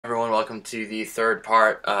welcome to the third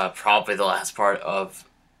part, probably the last part of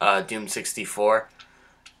Doom 64.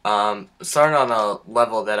 Starting on a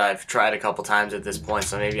level that I've tried a couple times at this point,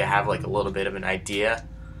 so maybe I have like a little bit of an idea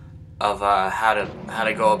of how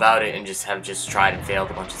to go about it, and just tried and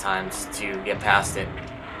failed a bunch of times to get past it.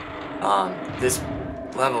 This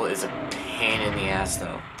level is a pain in the ass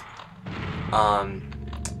though.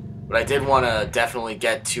 But I did want to definitely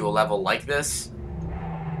get to a level like this.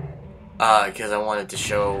 Because I wanted to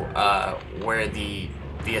show where the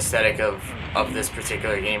aesthetic of this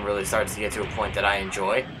particular game really starts to get to a point that I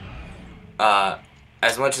enjoy.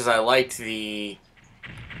 As much as I liked the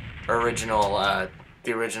original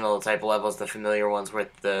type of levels, the familiar ones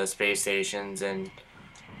with the space stations and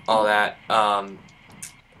all that, I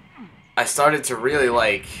started to really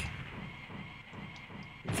like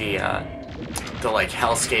the like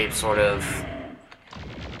hellscape sort of,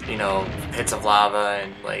 you know, pits of lava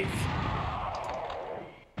and like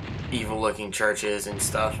evil-looking churches and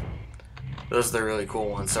stuff. Those are the really cool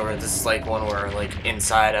ones. So this is like one where like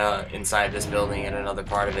inside this building and another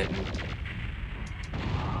part of it. And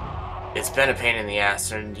it's been a pain in the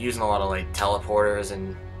ass, and using a lot of like teleporters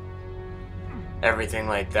and everything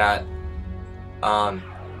like that. Are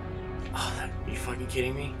you fucking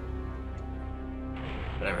kidding me?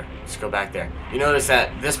 Whatever. Let's go back there. You notice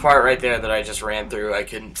that this part right there that I just ran through, I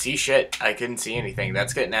couldn't see shit. I couldn't see anything.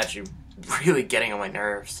 That's actually really getting on my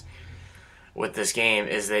nerves with this game,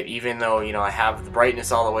 is that even though, you know, I have the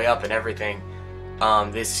brightness all the way up and everything,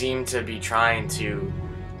 they seem to be trying to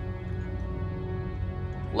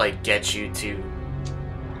like get you to,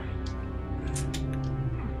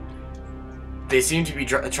 they seem to be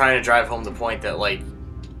trying to drive home the point that, like,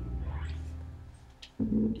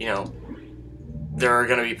 you know, there are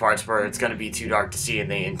going to be parts where it's going to be too dark to see,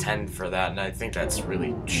 and they intend for that, and I think that's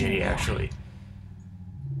really shitty, actually.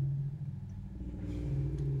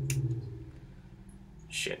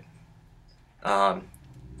 Shit.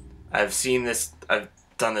 I've seen this, I've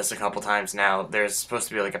done this a couple times now. There's supposed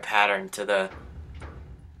to be like a pattern to that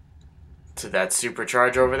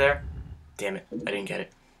supercharge over there. Damn it, I didn't get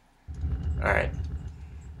it. Alright.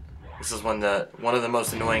 This is when one of the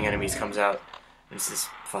most annoying enemies comes out. It's this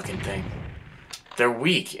fucking thing. They're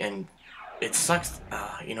weak, and it sucks.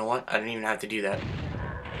 You know what? I don't even have to do that.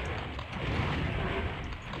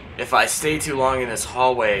 If I stay too long in this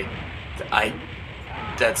hallway,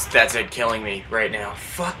 that's it killing me right now.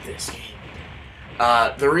 Fuck this game.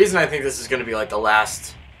 The reason I think this is going to be like the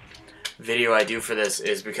last video I do for this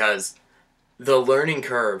is because the learning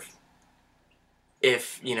curve,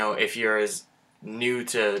 if you're as new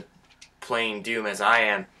to playing Doom as I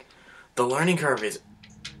am, the learning curve is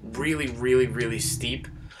really, really, really steep.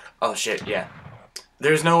 Oh shit, yeah.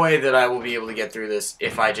 There's no way that I will be able to get through this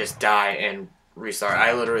if I just die and restart.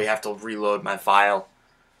 I literally have to reload my file,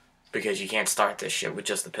 because you can't start this shit with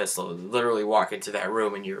just the pistol. You literally walk into that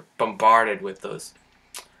room and you're bombarded with those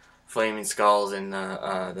flaming skulls and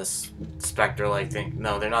the specter-like thing.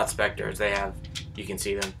 No, they're not specters. You can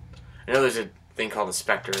see them. I know there's a thing called a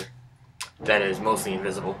specter that is mostly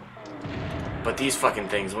invisible. But these fucking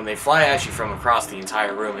things, when they fly at you from across the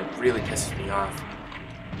entire room, it really pisses me off.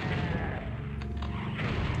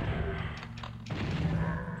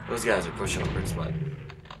 Those guys are pushovers, but...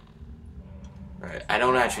 Alright, I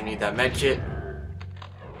don't actually need that med kit.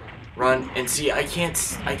 Run, and see, I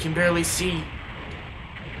can barely see.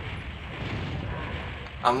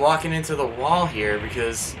 I'm walking into the wall here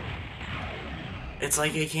because it's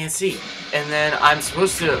like I can't see. And then I'm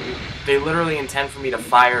supposed to, they literally intend for me to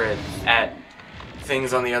fire it at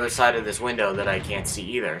things on the other side of this window that I can't see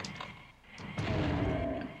either.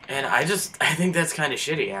 And I think that's kind of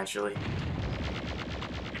shitty, actually.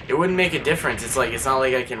 It wouldn't make a difference. It's not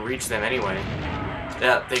like I can reach them anyway.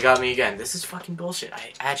 Yeah, they got me again. This is fucking bullshit.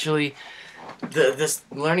 This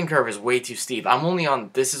learning curve is way too steep.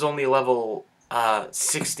 This is only level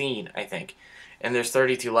 16, I think. And there's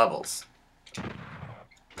 32 levels.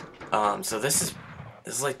 So this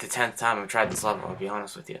is like the 10th time I've tried this level, I'll be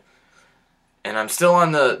honest with you. And I'm still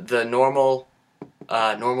on the normal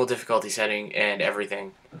difficulty setting and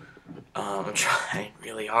everything. I'm trying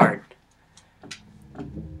really hard.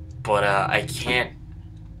 But I can't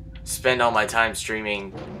spend all my time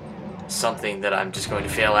streaming something that I'm just going to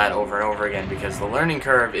fail at over and over again, because the learning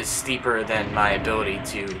curve is steeper than my ability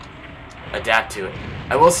to adapt to it.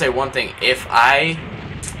 I will say one thing,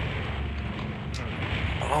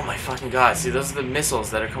 oh my fucking god, see, those are the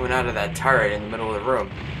missiles that are coming out of that turret in the middle of the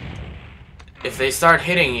room. If they start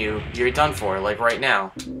hitting you, you're done for, like right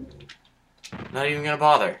now. Not even gonna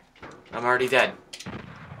bother. I'm already dead.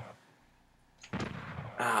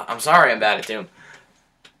 I'm sorry I'm bad at Doom.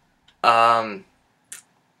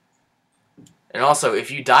 And also,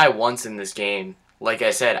 if you die once in this game, like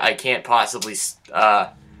I said, I can't possibly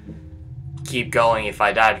keep going if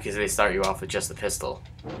I die because they start you off with just the pistol.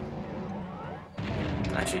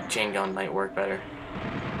 Actually, chain gun might work better.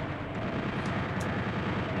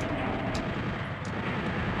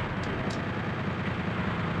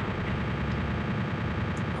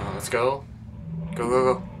 Let's go. Go,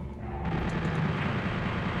 go, go.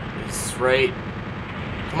 This is right.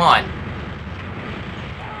 Come on.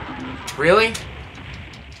 Really?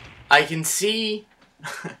 I can see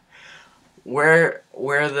where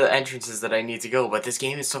the entrance is that I need to go, but this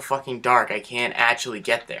game is so fucking dark, I can't actually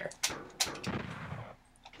get there.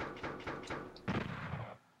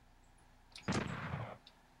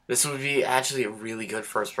 This would be actually a really good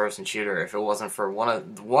first-person shooter if it wasn't for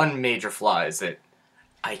one major flaw is that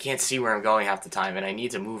I can't see where I'm going half the time, and I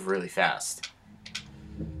need to move really fast.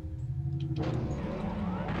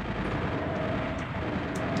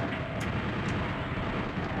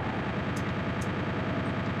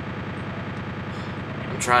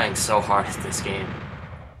 I'm trying so hard at this game.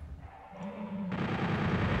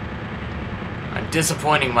 I'm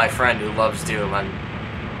disappointing my friend who loves Doom.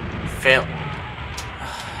 I'm failing.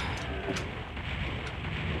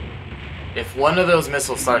 If one of those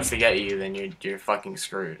missiles starts to get you, then you're fucking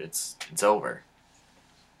screwed. It's over.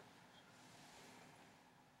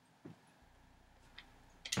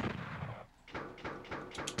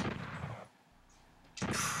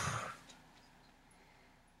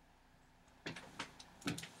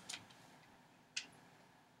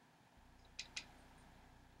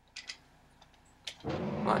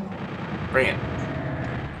 Come on, bring it.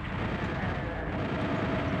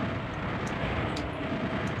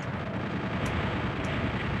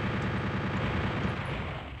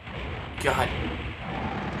 God.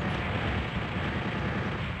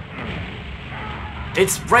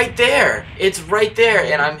 It's right there! It's right there,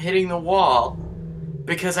 and I'm hitting the wall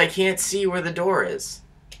because I can't see where the door is.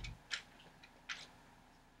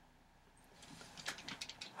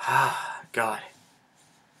 Ah, God.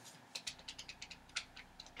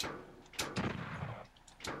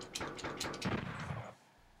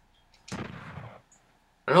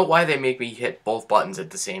 I don't know why they make me hit both buttons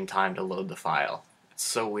at the same time to load the file. It's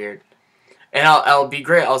so weird. And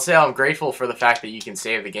I'll say I'm grateful for the fact that you can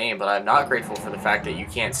save the game, but I'm not grateful for the fact that you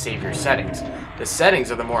can't save your settings. The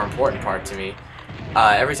settings are the more important part to me.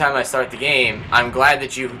 Every time I start the game, I'm glad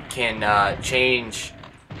that you can change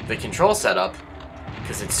the control setup,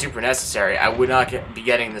 because it's super necessary. I would not be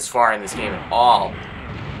getting this far in this game at all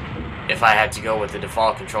if I had to go with the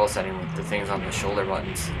default control setting with the things on the shoulder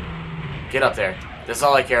buttons. Get up there. That's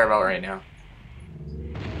all I care about right now.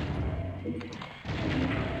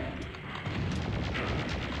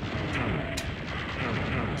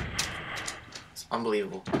 It's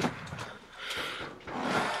unbelievable.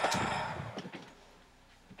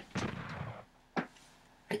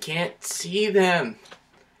 I can't see them.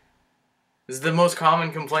 This is the most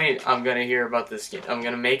common complaint I'm gonna hear about this game. I'm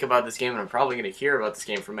gonna make about this game, and I'm probably gonna hear about this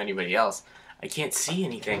game from anybody else. I can't see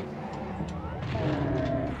anything.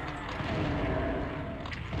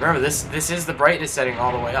 Remember, this is the brightness setting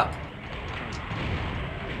all the way up.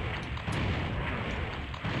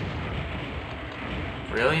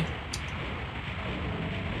 Really?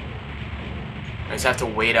 I just have to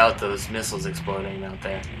wait out those missiles exploding out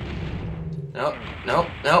there. Nope, nope,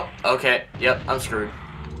 nope. Okay, yep, I'm screwed.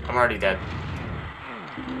 I'm already dead.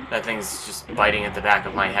 That thing's just biting at the back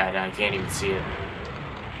of my head, and I can't even see it.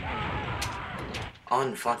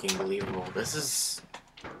 Unfucking believable. This is...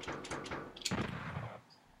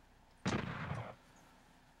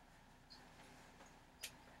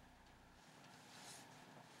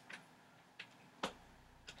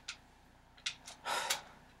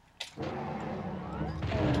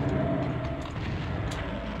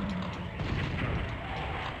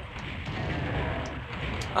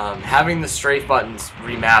 having the strafe buttons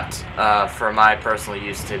remapped for my personal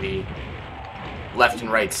use to the left and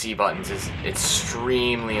right C buttons is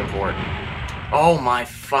extremely important. Oh my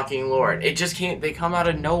fucking lord. It just can't... They come out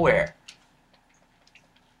of nowhere.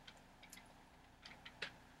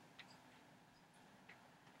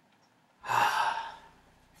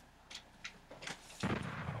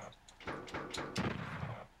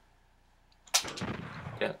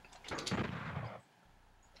 Yeah.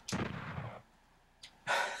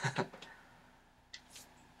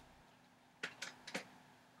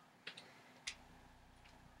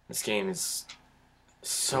 This game is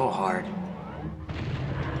so hard.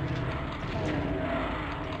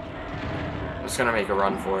 I'm just gonna make a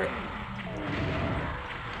run for it.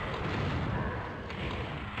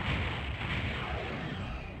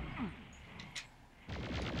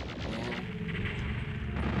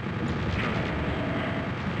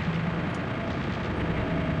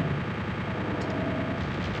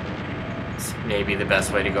 maybe the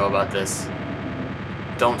best way to go about this.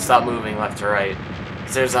 Don't stop moving left to right.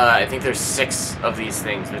 There's, I think there's 6 of these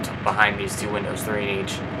things behind these 2 windows, 3 in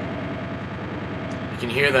each. You can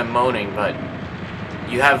hear them moaning, but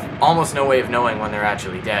you have almost no way of knowing when they're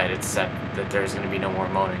actually dead, except that there's going to be no more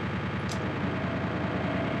moaning.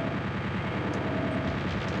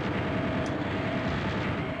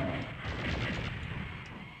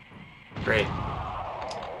 Great.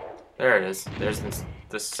 There it is. There's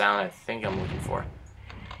the sound I think I'm looking for.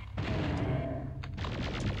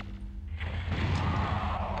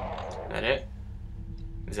 Is that it?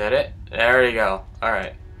 Is that it? There we go.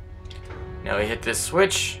 Alright. Now we hit this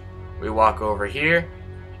switch, we walk over here,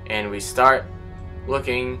 and we start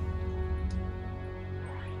looking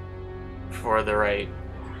for the right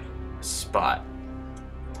spot.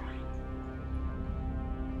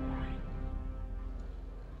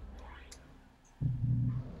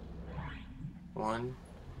 One,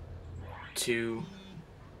 2,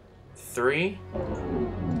 3.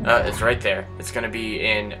 It's right there. It's gonna be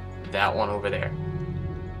in that one over there.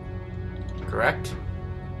 Correct?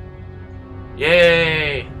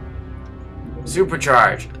 Yay!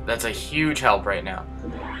 Supercharge. That's a huge help right now.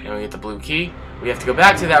 And we get the blue key. We have to go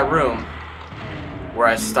back to that room where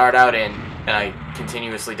I start out in, and I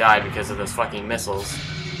continuously die because of those fucking missiles.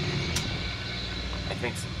 I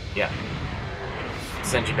think so. Yeah.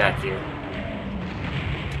 Send you back here.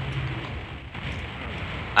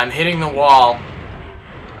 I'm hitting the wall.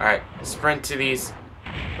 Alright, sprint to these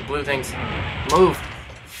the blue things. Move!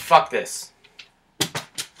 Fuck this.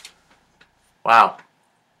 Wow.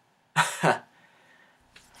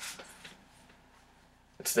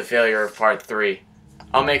 It's the failure of part 3.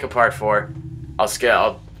 I'll make a part 4.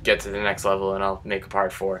 I'll get to the next level and I'll make a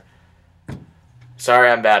part 4. Sorry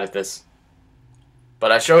I'm bad at this.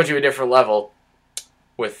 But I showed you a different level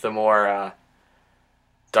with the more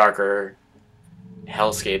darker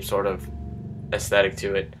hellscape sort of aesthetic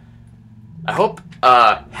to it. I hope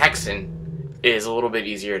Hexen is a little bit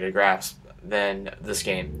easier to grasp than this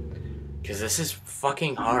game, because this is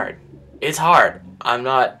fucking hard. It's hard.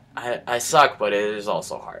 I suck, but it is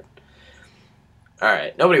also hard.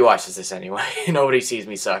 Alright, nobody watches this anyway. Nobody sees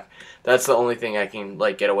me suck. That's the only thing I can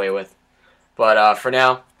like get away with. But for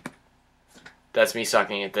now, that's me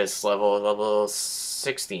sucking at this level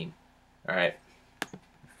 16. Alright.